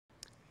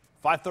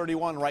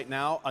5:31 right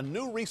now. A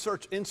new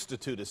research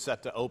institute is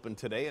set to open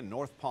today in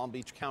North Palm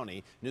Beach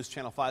County. News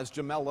Channel 5's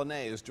Jamel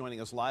Lene is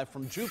joining us live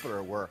from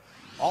Jupiter, where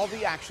all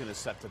the action is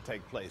set to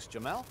take place.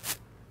 Jamel?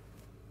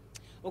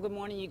 Well, good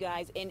morning, you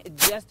guys. In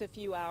just a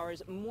few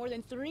hours, more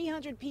than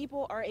 300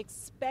 people are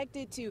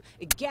expected to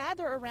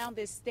gather around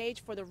this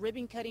stage for the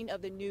ribbon cutting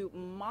of the new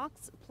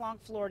Max Planck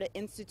Florida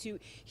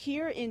Institute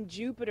here in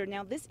Jupiter.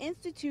 Now, this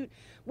institute,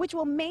 which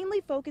will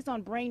mainly focus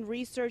on brain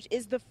research,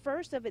 is the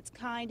first of its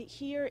kind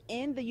here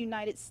in the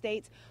United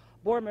States.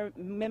 Board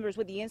members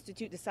with the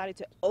Institute decided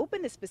to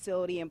open this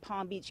facility in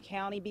Palm Beach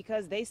County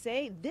because they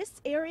say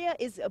this area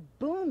is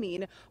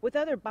booming with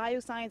other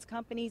bioscience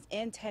companies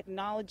and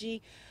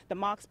technology. The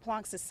Max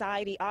Planck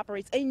Society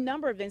operates a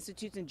number of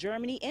institutes in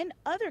Germany and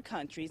other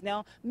countries.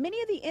 Now,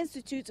 many of the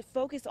institutes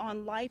focus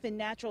on life and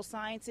natural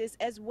sciences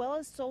as well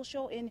as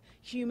social and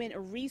human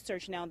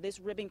research. Now, this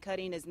ribbon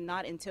cutting is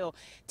not until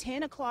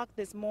 10 o'clock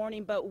this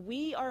morning, but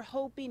we are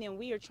hoping and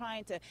we are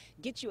trying to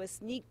get you a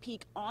sneak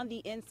peek on the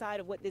inside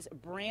of what this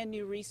brand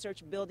new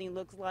research building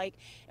looks like.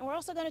 And we're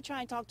also going to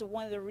try and talk to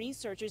one of the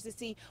researchers to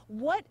see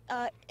what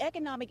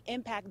economic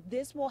impact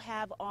this will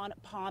have on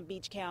Palm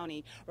Beach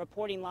County.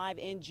 Reporting live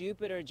in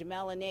Jupiter,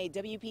 Jamel Lene,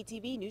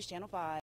 WPTV News Channel 5.